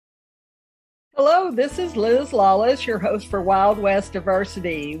Hello, this is Liz Lawless, your host for Wild West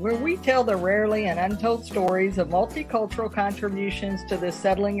Diversity, where we tell the rarely and untold stories of multicultural contributions to the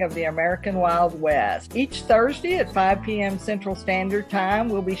settling of the American Wild West. Each Thursday at 5 p.m. Central Standard Time,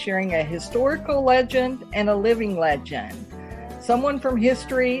 we'll be sharing a historical legend and a living legend. Someone from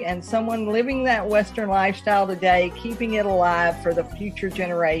history and someone living that Western lifestyle today, keeping it alive for the future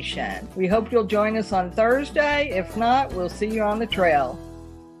generation. We hope you'll join us on Thursday. If not, we'll see you on the trail.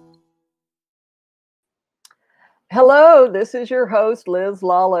 Hello, this is your host, Liz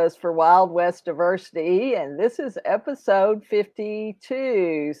Lawless for Wild West Diversity, and this is episode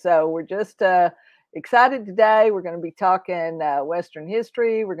 52. So we're just excited today. We're going to be talking Western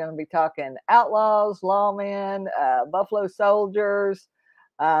history. We're going to be talking outlaws, lawmen, buffalo soldiers,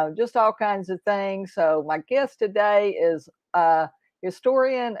 just all kinds of things. So my guest today is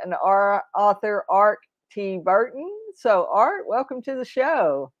historian and author Art T. Burton. So Art, welcome to the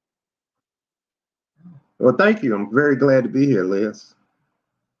show. Well, thank you. I'm very glad to be here, Liz.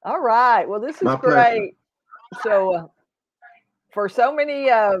 All right. Well, this is My great. So for so many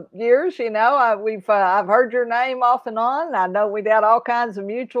years, you know, I've heard your name off and on. I know we've had all kinds of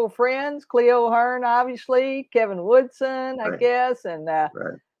mutual friends, Cleo Hearn, obviously, Kevin Woodson, I guess, and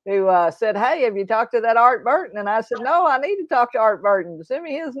who said, hey, have you talked to that Art Burton? And I said, no, I need to talk to Art Burton. Send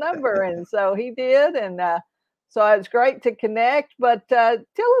me his number. And so he did. And so it's great to connect, but tell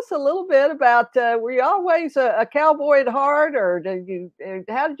us a little bit about, were you always a cowboy at heart, or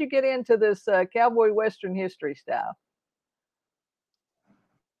how did you get into this cowboy Western history stuff?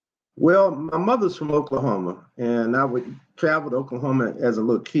 Well, my mother's from Oklahoma, and I would travel to Oklahoma as a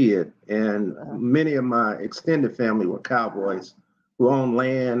little kid, and many of my extended family were cowboys who owned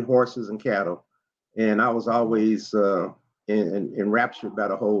land, horses, and cattle, and I was always enraptured by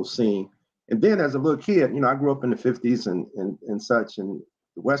the whole scene. And then as a little kid, you know, I grew up in the 50s and such, and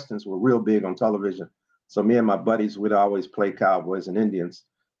the Westerns were real big on television. So me and my buddies would always play cowboys and Indians.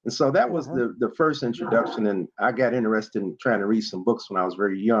 And so that was the first introduction. And I got interested in trying to read some books when I was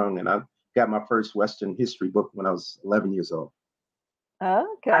very young. And I got my first Western history book when I was 11 years old.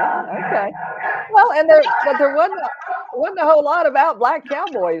 Okay. Well, and there wasn't a whole lot about black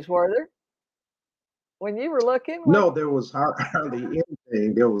cowboys, were there? When you were looking? No, there was hardly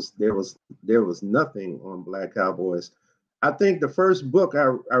anything. There was nothing on black cowboys. I think the first book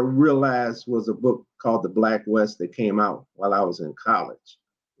I realized was a book called The Black West that came out while I was in college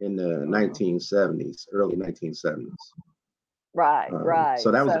in the 1970s, early 1970s. Right.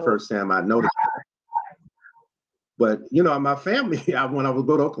 So that was the first time I noticed it. But, you know, my family, when I would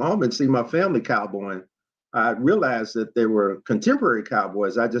go to Oklahoma and see my family cowboying, I realized that they were contemporary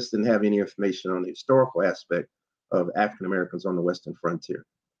cowboys. I just didn't have any information on the historical aspect of African Americans on the Western frontier.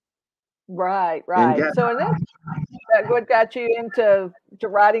 Right. So that what got you into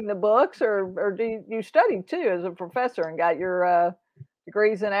writing the books, or do you studied too as a professor and got your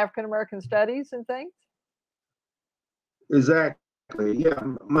degrees in African American studies and things? Exactly. Yeah,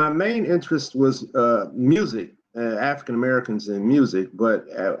 my main interest was music. African Americans in music, but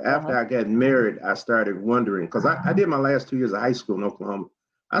after I got married, I started wondering, because I did my last 2 years of high school in Oklahoma.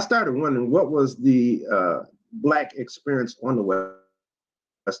 I started wondering what was the Black experience on the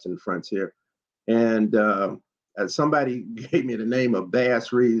Western frontier. And somebody gave me the name of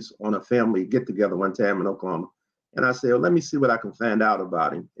Bass Reeves on a family get-together one time in Oklahoma. And I said, well, let me see what I can find out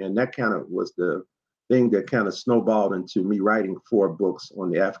about him. And that kind of was the thing that kind of snowballed into me writing 4 books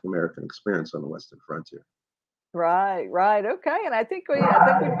on the African American experience on the Western frontier. Right. Okay. And I think we've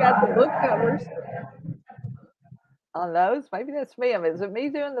got the book covers on those. Maybe that's me. Is it me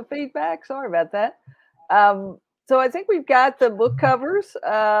doing the feedback? Sorry about that. So I think we've got the book covers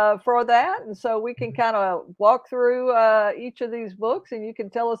for that. And so we can kind of walk through each of these books, and you can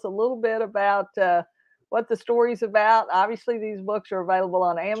tell us a little bit about what the story's about. Obviously, these books are available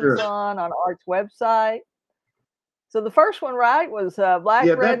on Amazon, on Art's website. So the first one, right, was Black,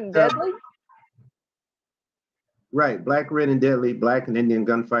 Red, and Deadly. Right, Black, Red, and Deadly, Black and Indian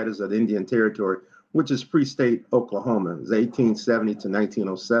Gunfighters of the Indian Territory, which is pre-state Oklahoma. It was 1870 to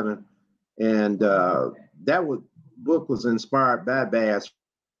 1907. And book was inspired by Bass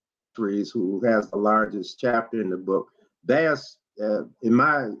Reeves, who has the largest chapter in the book. Bass, in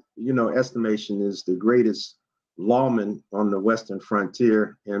my estimation, is the greatest lawman on the Western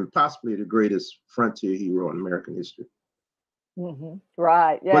frontier and possibly the greatest frontier hero in American history.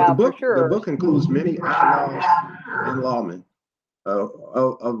 Right. Yeah, but for sure. The book includes many outlaws and lawmen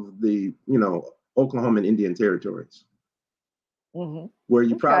of the Oklahoma and Indian territories, where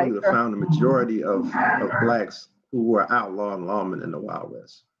you probably would have found the majority of blacks who were outlaw and lawmen in the Wild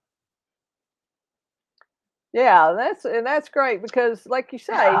West. Yeah, that's great because, like you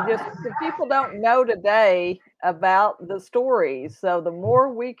say, just the people don't know today about the stories. So the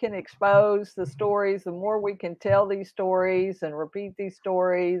more we can expose the stories, the more we can tell these stories and repeat these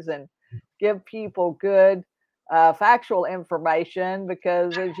stories and give people good factual information.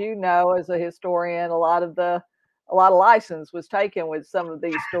 Because, as you know, as a historian, a lot of license was taken with some of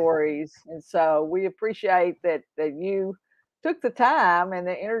these stories, and so we appreciate that you took the time and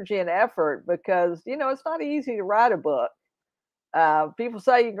the energy and effort because it's not easy to write a book. People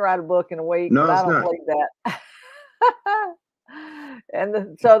say you can write a book in a week, but No, I it's don't not. believe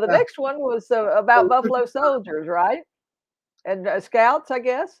that. So the next one was about Buffalo soldiers, right? And scouts, I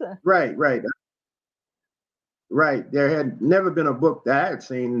guess. Right, right, right. There had never been a book that I had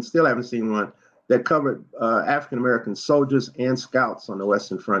seen, and still haven't seen one, that covered African American soldiers and scouts on the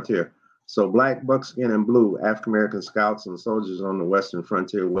Western frontier. So, Black, Buckskin, and Blue, African American scouts and soldiers on the Western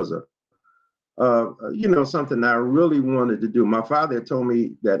frontier was something I really wanted to do. My father had told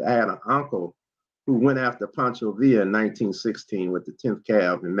me that I had an uncle who went after Pancho Villa in 1916 with the 10th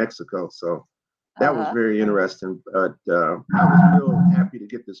Cav in Mexico. So that was Uh-huh. very interesting. But I was real happy to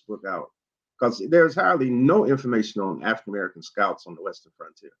get this book out because there's hardly no information on African American scouts on the Western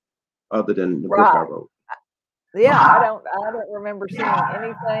frontier other than the book I Right. wrote. Yeah, I don't remember seeing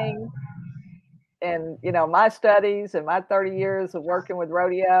anything in my studies and my 30 years of working with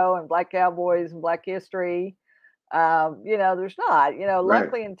rodeo and black cowboys and black history. There's not. Right.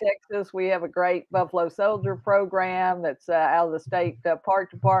 Luckily in Texas, we have a great Buffalo Soldier program that's out of the state park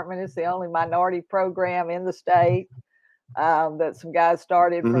department. It's the only minority program in the state that some guys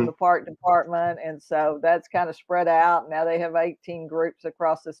started from Hmm. the park department. And so that's kind of spread out. Now they have 18 groups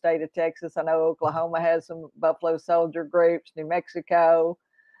across the state of Texas. I know Oklahoma has some Buffalo Soldier groups, New Mexico,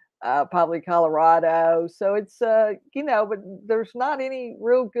 probably Colorado. So it's, but there's not any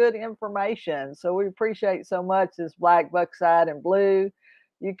real good information. So we appreciate so much this Black, Buckside, and Blue.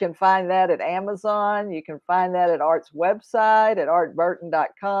 You can find that at Amazon. You can find that at Art's website at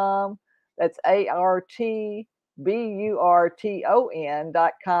artburton.com. That's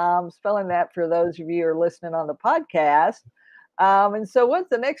ARTBURTON.com. Spelling that for those of you who are listening on the podcast. And so what's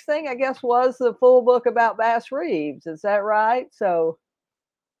the next thing, I guess, was the full book about Bass Reeves. Is that right? So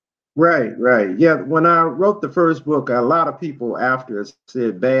Right, right. Yeah, when I wrote the first book, a lot of people after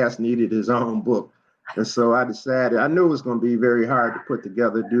said Bass needed his own book. And so I decided, I knew it was going to be very hard to put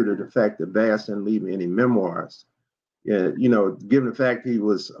together due to the fact that Bass didn't leave any memoirs. Yeah, given the fact he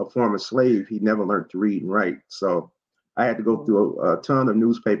was a former slave, he never learned to read and write. So I had to go through a ton of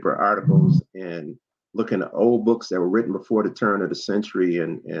newspaper articles and looking at old books that were written before the turn of the century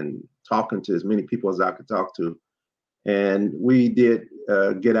and talking to as many people as I could talk to. And we did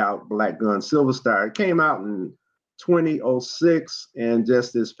get out Black Gun Silver Star. It came out in 2006, and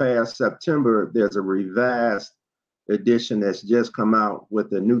just this past September, there's a revised edition that's just come out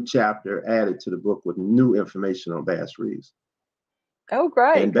with a new chapter added to the book with new information on Bass Reeves. oh,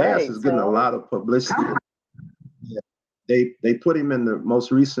 great, And Bass great. is getting a So lot of publicity. Yeah. They put him in the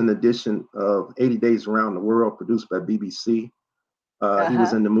most recent edition of 80 Days Around the World, produced by BBC. He was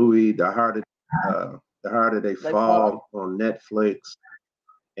uh-huh. in the movie The Harder They They fall. Fall on Netflix.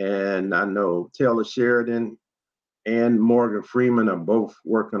 And I know Taylor Sheridan and Morgan Freeman are both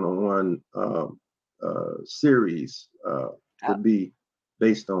working on one series to Oh, be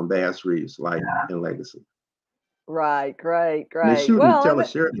based on Bass Reeves' life and legacy. right, great, And they're great. shooting, Well, Taylor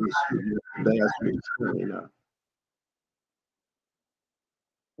Sheridan is shooting Bass Reeves.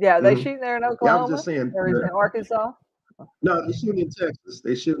 yeah, are they Hmm. shooting there in Yeah, I was just Oklahoma saying, or in Arkansas? no, they're shooting in Texas.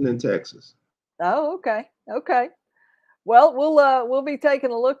 They're shooting in Texas. Oh, okay, okay. Well, we'll be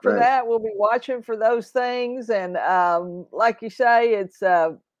taking a look for Right. that. We'll be watching for those things, and like you say, it's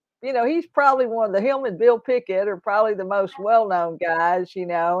he's probably one of him and Bill Pickett are probably the most well-known guys,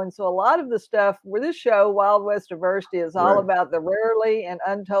 and so a lot of the stuff with this show, Wild West Diversity, is all Right. about the rarely and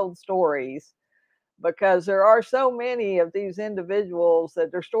untold stories because there are so many of these individuals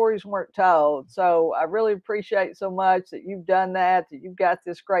that their stories weren't told. So I really appreciate so much that you've done that you've got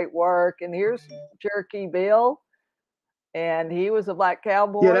this great work. And here's Cherokee Bill, and he was a black Yeah,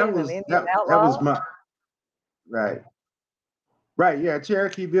 cowboy that and an was Indian that was outlaw. my right. Right, yeah.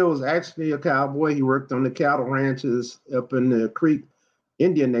 Cherokee Bill was actually a cowboy. He worked on the cattle ranches up in the Creek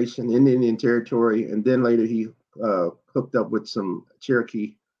Indian Nation in Indian Territory, and then later he hooked up with some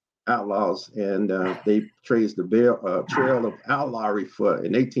Cherokee outlaws, and they traced the trail of outlawry for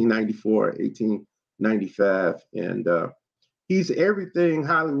in 1894, 1895, and he's everything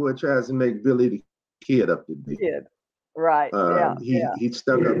Hollywood tries to make Billy the Kid up to be. Kid. Right. Yeah. He Yeah. he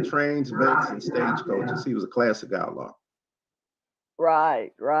stuck up trains, banks, and stagecoaches. He was a classic outlaw.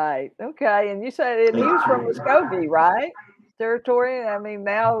 Right, right. Okay. And you said and he was from Muskogee, right? Territory. I mean,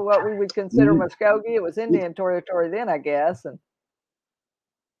 now what we would consider Mm, Muskogee, it was Indian territory then, I guess. And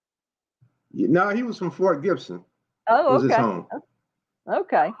no, he was from Fort Gibson, oh, was his okay. home.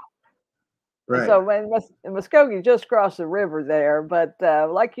 Okay. Right, So when Muskogee just crossed the river there, but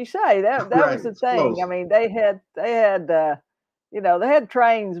like you say, that right. was the It's thing. I close. mean, they had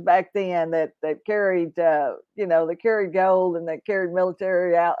trains back then that carried that carried gold and that carried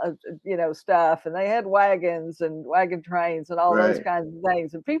military out stuff, and they had wagons and wagon trains and all those Right. kinds of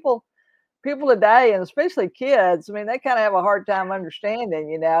things. And people today, and especially kids, I mean, they kind of have a hard time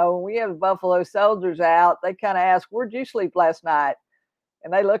understanding. When we have the Buffalo Soldiers out, they kind of ask, "Where'd you sleep last night?"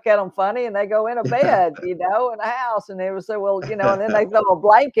 And they look at them funny and they go in a bed, in a house. And they would say, well, and then they throw a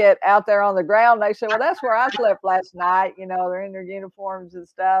blanket out there on the ground. They say, well, that's where I slept last night. They're in their uniforms and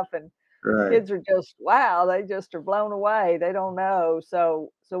stuff. And Right. kids are just, wow, they just are blown away. They don't know.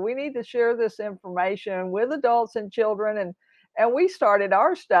 So we need to share this information with adults and children. And we started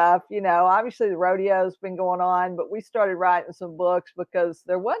our stuff, obviously the rodeo's been going on, but we started writing some books because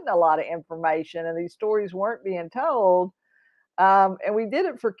there wasn't a lot of information and these stories weren't being told. And we did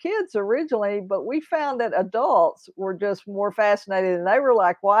it for kids originally, but we found that adults were just more fascinated and they were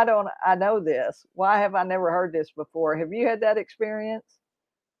like, why don't I know this? Why have I never heard this before? Have you had that experience?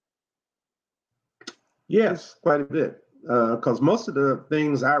 Yes, quite a bit. Because most of the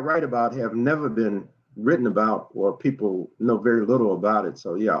things I write about have never been written about, or people know very little about it.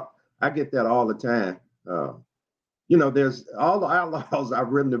 So yeah, I get that all the time. Uh, there's all the outlaws I've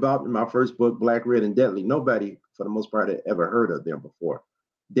written about in my first book, Black, Red, and Deadly. Nobody, for the most part, had ever heard of them before.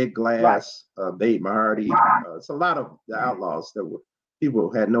 Dick Right. Glass, Bate Mahardy. It's a lot of the outlaws that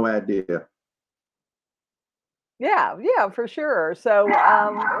people had no idea. Yeah, yeah, for sure. So,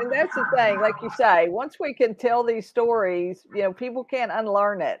 and that's the thing, like you say, once we can tell these stories, people can't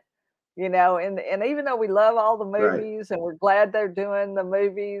unlearn it. And even though we love all the Right, movies and we're glad they're doing the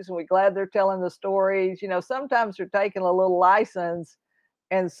movies and we're glad they're telling the stories, sometimes they're taking a little license.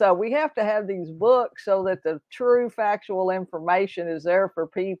 And so we have to have these books so that the true factual information is there for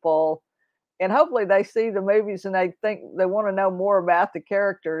people. And hopefully they see the movies and they think they want to know more about the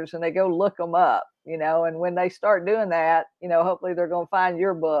characters and they go look them up, and when they start doing that, hopefully they're going to find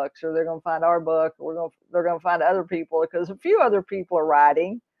your books or they're going to find our book or they're going to find other people because a few other people are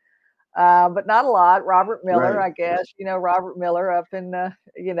writing, but not a lot. Robert Miller, right. I guess, Robert Miller up in,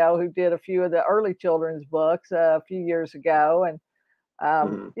 who did a few of the early children's books a few years ago. And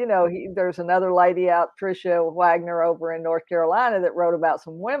Mhm. there's another lady out, Tricia Wagner, over in North Carolina, that wrote about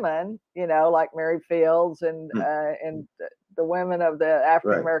some women, like Mary Fields and the women of the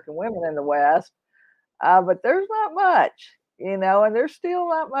African Right. American women in the West. But there's not much, and there's still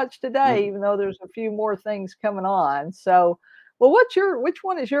not much today, Mhm. even though there's a few more things coming on. So, well, which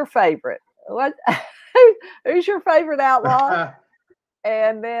one is your favorite? What who's your favorite outlaw?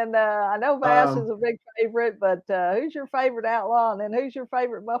 And then I know Bass is um, a big favorite, but who's your favorite outlaw? And then who's your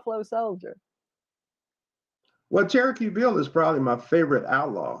favorite Buffalo Soldier? well, Cherokee Bill is probably my favorite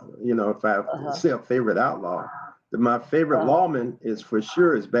outlaw. If I have to Uh-huh. say a favorite outlaw, my favorite Uh-huh. lawman is for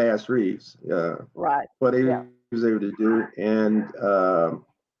sure is Bass Reeves. Right. What he Yeah. was able to do, and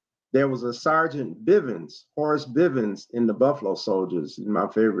there was a Sergeant Bivens, Horace Bivens, in the Buffalo Soldiers. My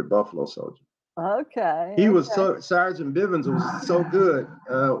favorite Buffalo Soldier. Okay. He was Okay. so Sergeant Bivens was so good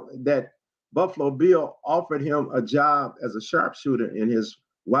that Buffalo Bill offered him a job as a sharpshooter in his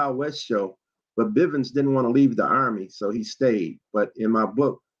Wild West show, but Bivens didn't want to leave the army, so he stayed. But in my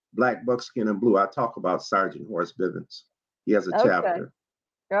book, Black Buckskin and Blue, I talk about Sergeant Horace Bivens. He has a Okay. chapter.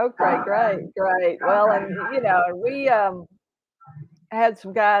 Okay. Great. Great. Well, and we had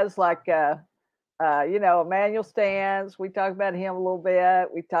some guys like Emmanuel Stans. We talked about him a little bit.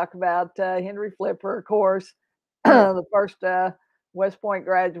 We talked about Henry Flipper, of course, Right, the first West Point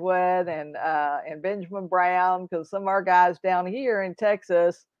graduate, and Benjamin Brown, because some of our guys down here in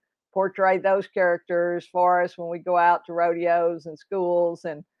Texas portray those characters for us when we go out to rodeos and schools.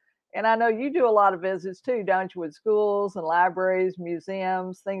 And I know you do a lot of visits too, don't you, with schools and libraries,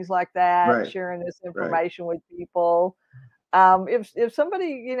 museums, things like that, right, sharing this right. information with people. If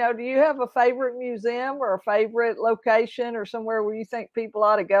somebody, do you have a favorite museum or a favorite location or somewhere where you think people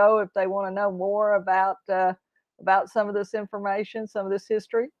ought to go if they want to know more about some of this information, some of this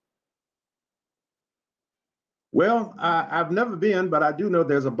history? Well, I've never been, but I do know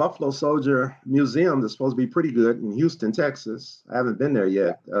there's a Buffalo Soldier Museum that's supposed to be pretty good in Houston, Texas. I haven't been there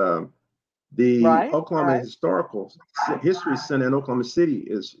yet. The Right, Oklahoma right. Historical History Center in Oklahoma City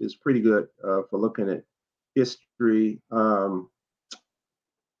is pretty good for looking at history.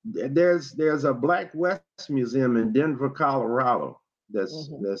 There's a Black West Museum in Denver, Colorado.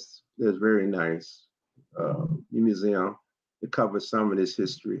 that's very nice. Museum. It covers some of this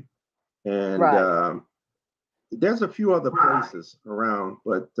history, and there's a few other places around,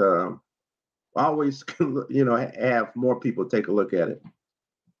 but always have more people take a look at it.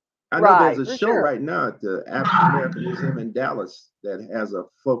 I know there's a show right now at the African American Museum in Dallas that has a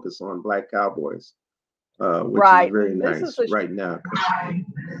focus on Black cowboys, which is very nice right now.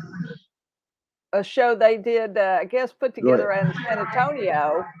 A show they did, I guess, put together in San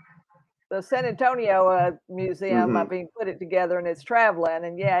Antonio. The San Antonio Museum, being put it together, and it's traveling.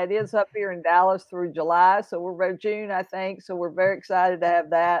 And yeah, it is up here in Dallas through July. So we're June, I think. So we're very excited to have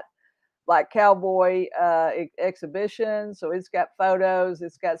that Black Cowboy exhibition. So it's got photos,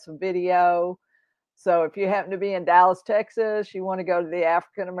 it's got some video. So if you happen to be in Dallas, Texas, you want to go to the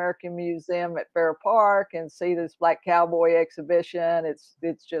African American Museum at Fair Park and see this Black Cowboy exhibition.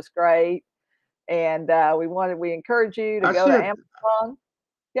 It's just great. And we encourage you to go to Amazon.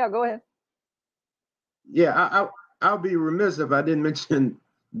 Yeah, go ahead. Yeah, I'll be remiss if I didn't mention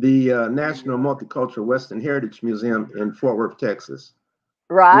the National Multicultural Western Heritage Museum in Fort Worth, Texas.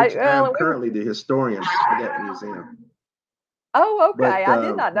 Right. I'm currently the historian of that museum. Oh, okay. I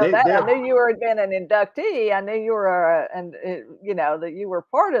did not know that. I knew you had been an inductee. I knew you were, that you were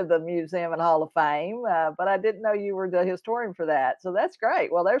part of the museum and Hall of Fame, but I didn't know you were the historian for that. So that's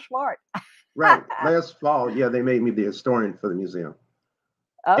great. Well, they're smart. Right. Last fall, they made me the historian for the museum.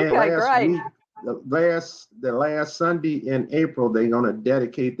 Okay, great. The last Sunday in April, they're going to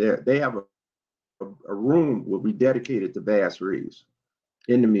dedicate they have a room will be dedicated to Bass Reeves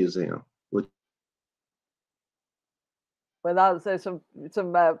in the museum. With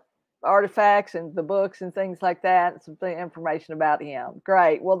some artifacts and the books and things like that, and some information about him.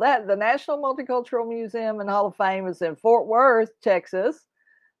 Great. Well, the National Multicultural Museum and Hall of Fame is in Fort Worth, Texas.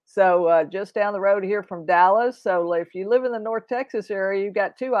 So just down the road here from Dallas. So if you live in the North Texas area, you've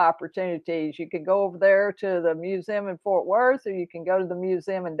got two opportunities. You can go over there to the museum in Fort Worth, or you can go to the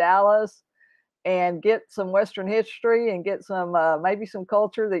museum in Dallas and get some Western history and get some maybe some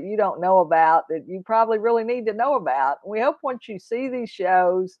culture that you don't know about that you probably really need to know about. We hope once you see these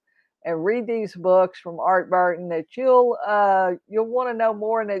shows and read these books from Art Burton that you'll want to know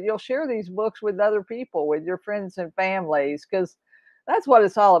more, and that you'll share these books with other people, with your friends and families, because that's what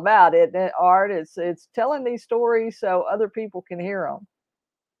it's all about. Art, it's telling these stories so other people can hear them.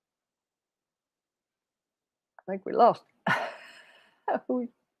 I think we lost. I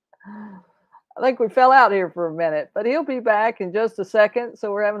think we fell out here for a minute, but he'll be back in just a second.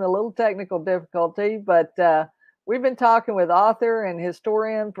 So we're having a little technical difficulty, but we've been talking with author and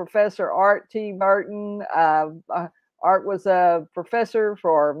historian, Professor Art T. Burton. Art was a professor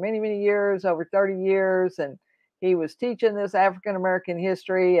for many, many years, over 30 years, and he was teaching this African American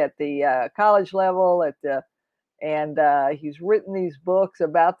history at the college level. And he's written these books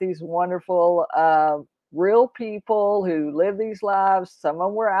about these wonderful, real people who live these lives. Some of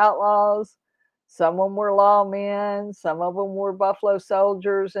them were outlaws. Some of them were lawmen. Some of them were Buffalo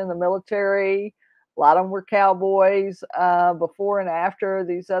soldiers in the military. A lot of them were cowboys before and after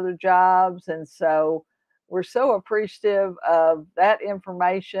these other jobs. And so we're so appreciative of that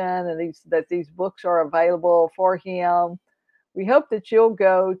information, and that these books are available for him. We hope that you'll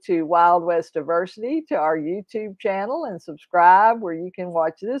go to Wild West Diversity, to our YouTube channel, and subscribe, where you can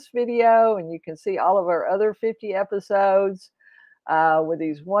watch this video and you can see all of our other 50 episodes with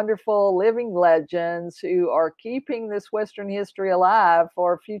these wonderful living legends who are keeping this Western history alive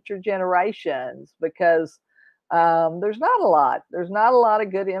for future generations, because there's not a lot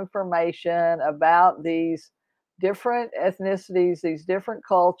of good information about these different ethnicities, these different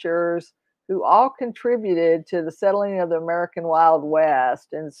cultures, who all contributed to the settling of the American Wild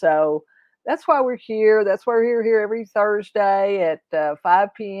West. And so that's why we're here. That's why we're here every Thursday at 5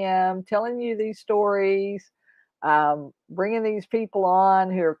 p.m. telling you these stories, bringing these people on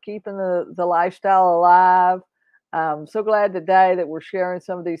who are keeping the lifestyle alive. I'm so glad today that we're sharing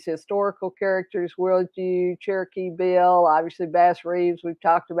some of these historical characters with you. Cherokee Bill, obviously Bass Reeves, we've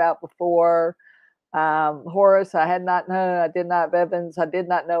talked about before. Horace, I had not known. Evans, I did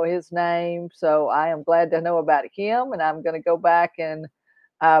not know his name. So I am glad to know about him. And I'm going to go back and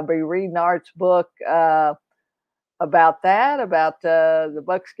be reading Art's book about the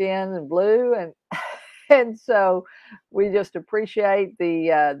Buckskin and Blue. And so we just appreciate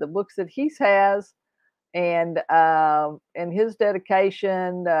the books that he has, and his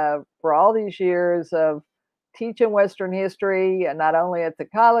dedication for all these years of teaching Western history, and not only at the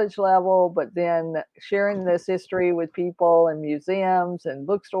college level, but then sharing this history with people in museums and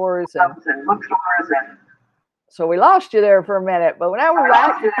bookstores. So we lost you there for a minute, but now we're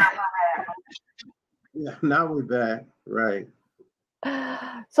back. Yeah, now we're back. Right.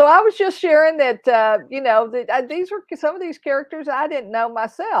 So I was just sharing that, you know, that these were some of these characters I didn't know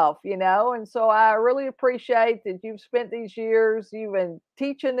myself, you know, and so I really appreciate that you've spent these years, you've been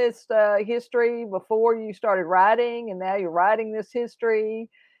teaching this history before you started writing, and now you're writing this history,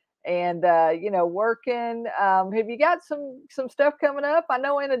 and you know, working. Have you got some stuff coming up? I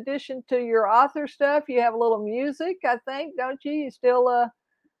know in addition to your author stuff, you have a little music, I think, don't you? You still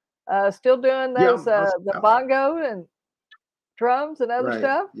doing Yeah, those the bongo and drums and other right.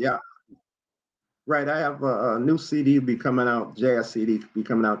 stuff? Yeah, right. I have a new CD be coming out, jazz CD be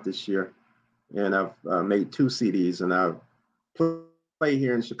coming out this year, and I've made two CDs, and I play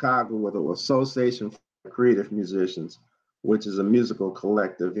here in Chicago with the Association for Creative Musicians, which is a musical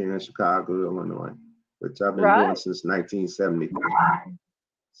collective here in Chicago, Illinois, which I've been doing Right. since 1973.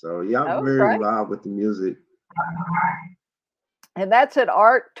 So yeah, I'm Oh, very great. involved with the music. And that's at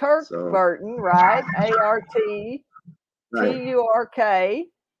Art Turk So Burton, right? ART right,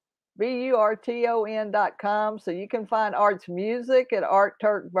 TURKBURTON.com. So you can find Art's music at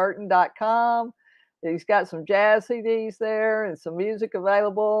artturkburton.com. He's got some jazz CDs there and some music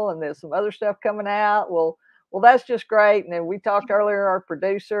available, and there's some other stuff coming out. Well, that's just great. And then we talked earlier, our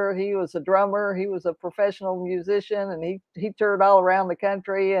producer, he was a drummer, he was a professional musician, and he toured all around the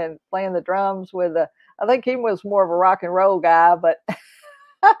country and playing the drums with I think he was more of a rock and roll guy, but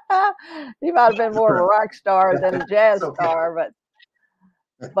he might have been more of a rock star than a jazz it's okay. star,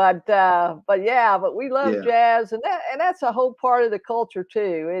 but yeah, but we love Yeah, jazz, and that's a whole part of the culture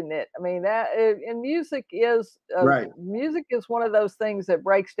too, isn't it? I mean, and right, music is one of those things that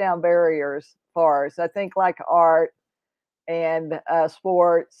breaks down barriers for us. I think like art and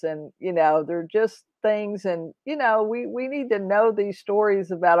sports, and you know, they're just things, and you know, we need to know these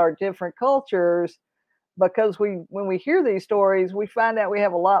stories about our different cultures, because when we hear these stories, we find out we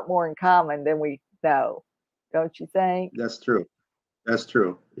have a lot more in common than we know, don't you think? that's true. That's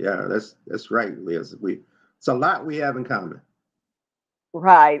true. Yeah, that's right, Liz. It's a lot we have in common.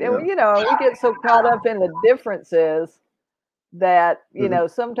 Right. And Yeah. you know, we get so caught up in the differences that, you Mhm. know,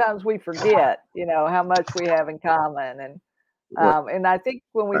 sometimes we forget, you know, how much we have in common. Right. And I think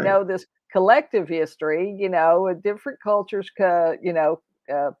when we Right. know this collective history, you know, different cultures, you know,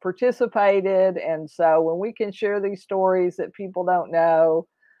 participated. And so when we can share these stories that people don't know,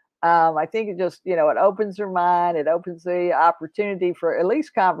 I think it just, you know, it opens their mind. It opens the opportunity for at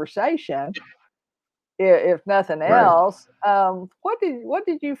least conversation, if nothing Right. else. What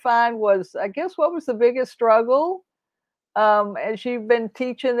did you find was, I guess, what was the biggest struggle as you've been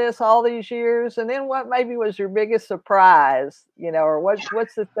teaching this all these years, and then what maybe was your biggest surprise, you know, or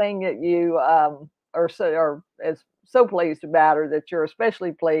what's the thing that you are is so pleased about, or that you're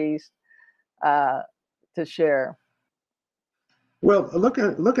especially pleased uh, to share? Well,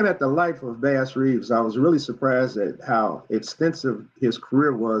 looking at the life of Bass Reeves, I was really surprised at how extensive his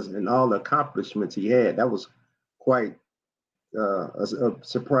career was and all the accomplishments he had. That was quite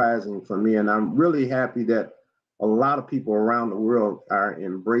surprising for me, and I'm really happy that a lot of people around the world are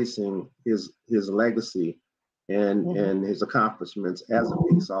embracing his legacy and his accomplishments as a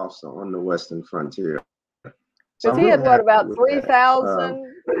peace officer on the Western frontier. So Because I'm he had real what, happy about with that.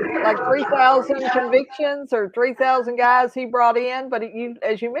 3,000, like 3,000 convictions, or 3,000 guys he brought in, but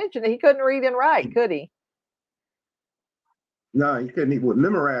as you mentioned, he couldn't read and write, could he? No, he couldn't. He would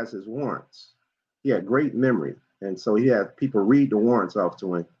memorize his warrants. He had great memory, and so he had people read the warrants off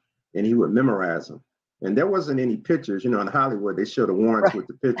to him, and he would memorize them. And there wasn't any pictures, you know. In Hollywood, they show the warrants Right. with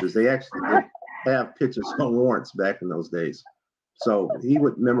the pictures. They actually didn't have pictures on warrants back in those days. So he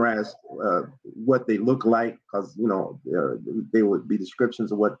would memorize what they look like, because you know they would be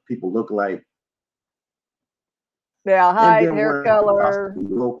descriptions of what people look like, Yeah, and height, then hair where to color. possibly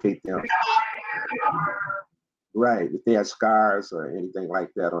locate them. Right, if they had scars or anything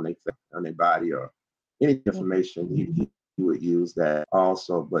like that on their body or any Mhm. information, he would use that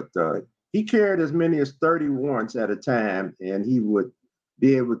also. But he carried as many as 30 warrants at a time, and he would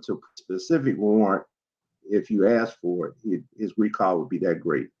be able to specific warrant if you asked for it. His recall would be that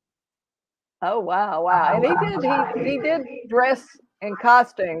great. Oh, wow, wow. And he did dress in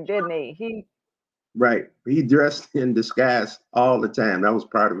costume, didn't he? Right, he dressed in disguise all the time. That was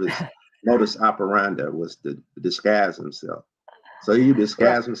part of his modus operandi, was to disguise himself. So he Right,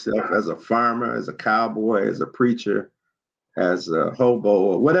 disguised himself as a farmer, as a cowboy, as a preacher, as a hobo,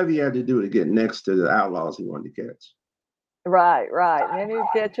 or whatever he had to do to get next to the outlaws he wanted to catch. right, right. And then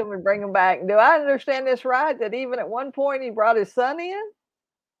he'd catch them and bring them back. Do I understand this right? That even at one point he brought his son in?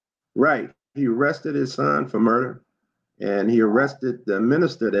 Right. He arrested his son for murder, and he arrested the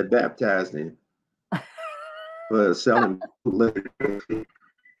minister that baptized him for selling bootleg.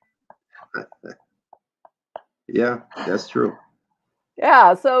 Yeah, that's true.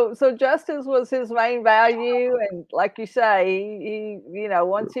 Yeah, so justice was his main value, and like you say,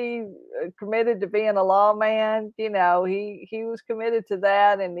 once he committed to being a lawman, he was committed to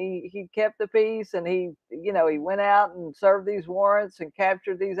that, and he kept the peace, and he went out and served these warrants and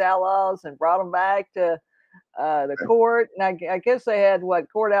captured these outlaws and brought them back to the court. And I guess they had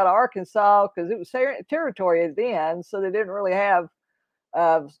court out of Arkansas because it was territory at the end, so they didn't really have.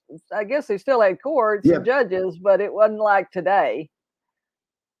 Uh, I guess they still had courts Yeah, and judges, but it wasn't like today.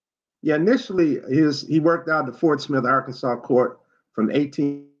 yeah. Initially, he worked out of the Fort Smith, Arkansas court from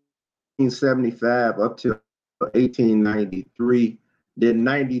 1875 up to 1893. Then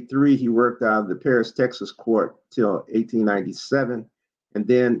 93, he worked out of the Paris, Texas court till 1897. And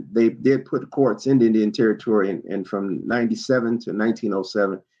then they did put the courts in the Indian Territory. And from 97 to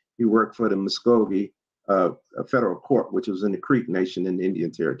 1907, he worked for the Muskogee federal court, which was in the Creek Nation in the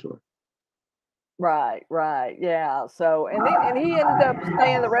Indian Territory. Right, right, yeah. So, and he ended up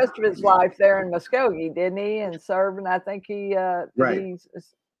staying the rest of his life there in Muskogee, didn't he? And serving. I think Right.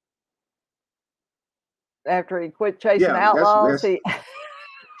 after he quit chasing Yeah, outlaws, he.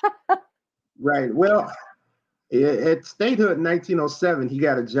 right. Well, at statehood in 1907, he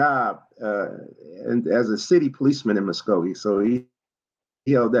got a job as a city policeman in Muskogee. So he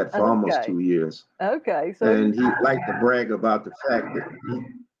held that for almost 2 years. Okay, so And he liked to brag about the fact that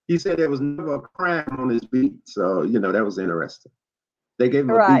he said there was never a crime on his beat. So, that was interesting. They gave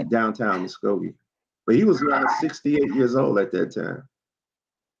him a beat downtown Muskogee. But he was around 68 years old at that time.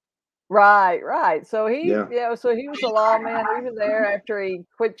 Right, right. So so he was a lawman even there after he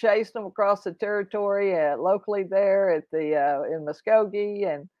quit chasing them across the territory locally there at the in Muskogee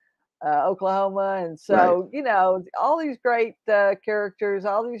and Oklahoma. And so, all these great characters,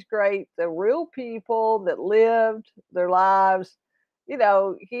 all these great real people that lived their lives.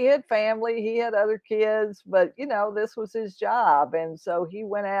 He had family, he had other kids, but this was his job, and so he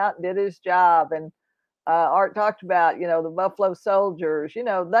went out and did his job. And Art talked about, the Buffalo Soldiers,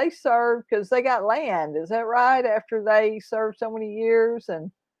 they served because they got land. Is that right? After they served so many years. And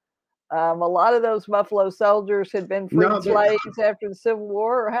a lot of those Buffalo Soldiers had been freed slaves after the Civil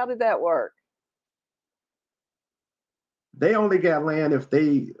War, or how did that work? They only got land if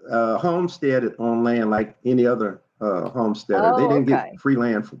they homesteaded on land like any other homesteader. They didn't get free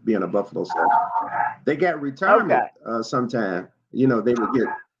land for being a Buffalo Soldier. They got retirement sometime. They would get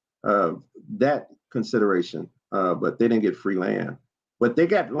that consideration, but they didn't get free land. But they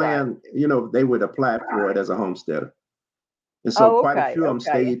got land, they would apply for it as a homesteader. And so quite a few of them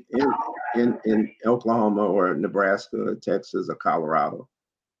stayed in Oklahoma or Nebraska, or Texas, or Colorado.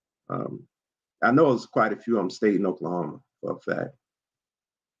 I know it's quite a few of them stayed in Oklahoma for a fact.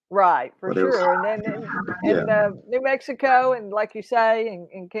 Right, for sure. And then New Mexico, and like you say,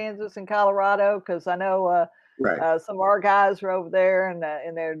 in Kansas and Colorado, because I know some of our guys are over there,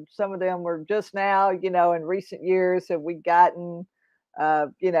 and some of them were just now, in recent years have we gotten,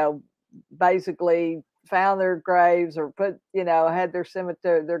 basically found their graves or put, had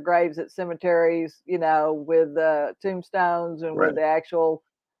their graves at cemeteries, with tombstones and with the actual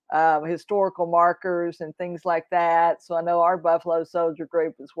historical markers and things like that. So I know our Buffalo Soldier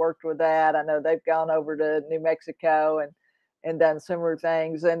group has worked with that. I know they've gone over to New Mexico and done similar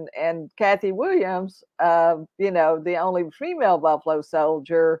things. And Kathy Williams, the only female Buffalo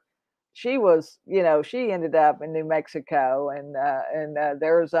Soldier, she was, she ended up in New Mexico and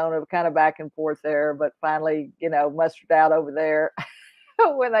Arizona, kind of back and forth there, but finally, mustered out over there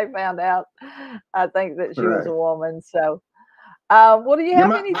when they found out, I think, that she was a woman. So, well, do you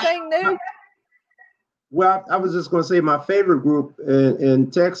have anything new? Well, I was just going to say my favorite group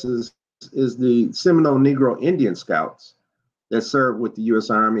in Texas is the Seminole Negro Indian Scouts that served with the U.S.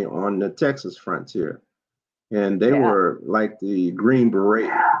 Army on the Texas frontier. And they were like the Green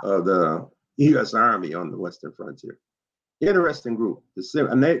Beret of the U.S. Army on the Western frontier. Interesting group.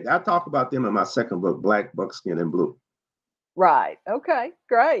 I talk about them in my second book, Black, Buckskin, and Blue. Right. Okay.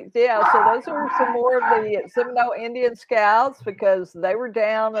 Great. Yeah. So those are some more of the Seminole Indian Scouts, because they were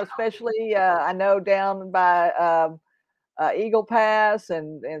down, especially I know down by Eagle Pass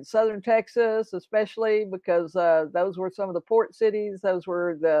and southern Texas, especially because those were some of the port cities. Those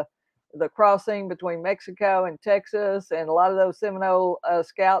were the crossing between Mexico and Texas, and a lot of those Seminole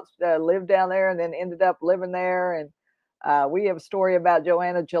Scouts lived down there and then ended up living there. And we have a story about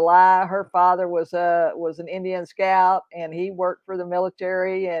Joanna July. Her father was an Indian Scout, and he worked for the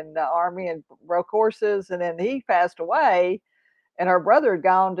military and the Army and broke horses, and then he passed away. And her brother had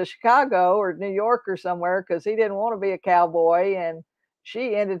gone to Chicago or New York or somewhere because he didn't want to be a cowboy. And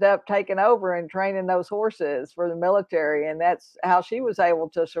she ended up taking over and training those horses for the military. And that's how she was able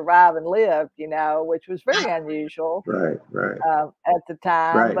to survive and live, you know, which was very unusual Right. at the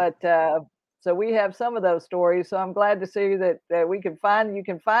time. Right. But so we have some of those stories. So I'm glad to see that you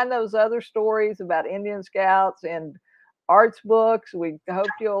can find those other stories about Indian Scouts and Art's books. We hope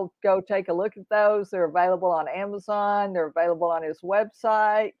you'll go take a look at those. They're available on Amazon. They're available on his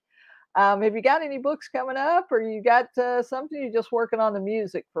website. Have you got any books coming up, or you got something you're just working on the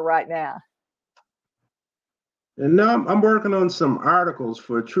music for right now? And now I'm working on some articles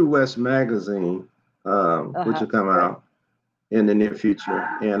for True West magazine, which will come out in the near future.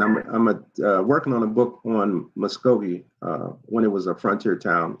 And I'm working on a book on Muskogee when it was a frontier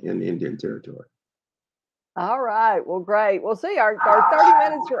town in the Indian Territory. All right. Well, great. Well, see, our 30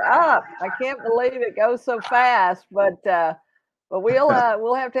 minutes are up. I can't believe it goes so fast, but we'll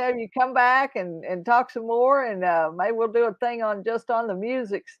have to have you come back and talk some more, and maybe we'll do a thing on the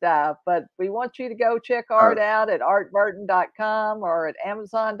music stuff. But we want you to go check Art out at artburton.com or at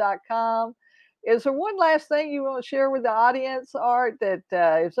amazon.com. Is there one last thing you want to share with the audience, Art, that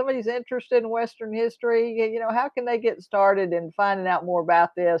if somebody's interested in Western history, you know, how can they get started in finding out more about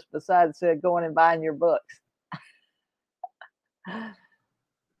this besides going and buying your books?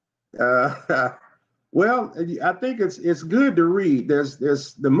 Well, I think it's good to read. There's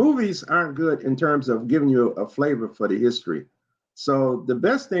the movies aren't good in terms of giving you a flavor for the history. So the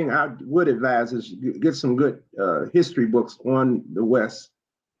best thing I would advise is get some good history books on the West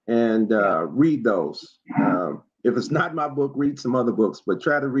and read those. If it's not my book, read some other books, but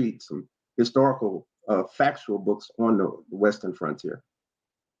try to read some historical, factual books on the Western frontier.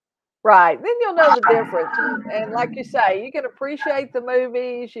 Right. Then you'll know the difference. And like you say, you can appreciate the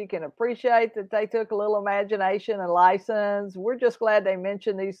movies. You can appreciate that they took a little imagination and license. We're just glad they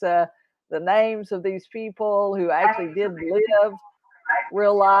mentioned these the names of these people who actually did live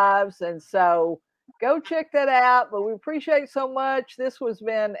real lives. And so go check that out. But we appreciate so much. This has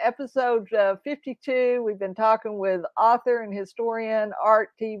been episode 52. We've been talking with author and historian Art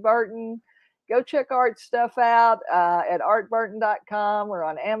T. Burton. Go check Art's stuff out at artburton.com or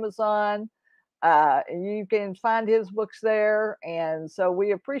on Amazon. And you can find his books there. And so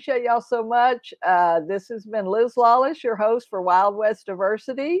we appreciate y'all so much. This has been Liz Lawless, your host for Wild West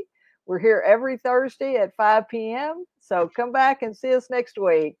Diversity. We're here every Thursday at 5 p.m. So come back and see us next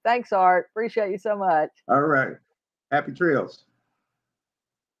week. Thanks, Art. Appreciate you so much. All right. Happy trails.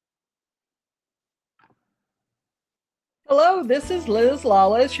 Hello, this is Liz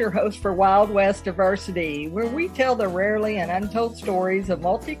Lawless, your host for Wild West Diversity, where we tell the rarely and untold stories of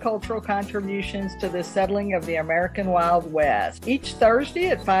multicultural contributions to the settling of the American Wild West. Each Thursday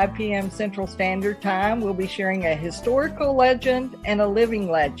at 5 p.m. Central Standard Time, we'll be sharing a historical legend and a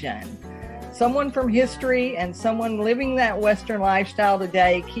living legend. Someone from history and someone living that Western lifestyle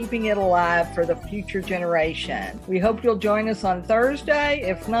today, keeping it alive for the future generation. We hope you'll join us on Thursday.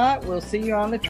 If not, we'll see you on the trail.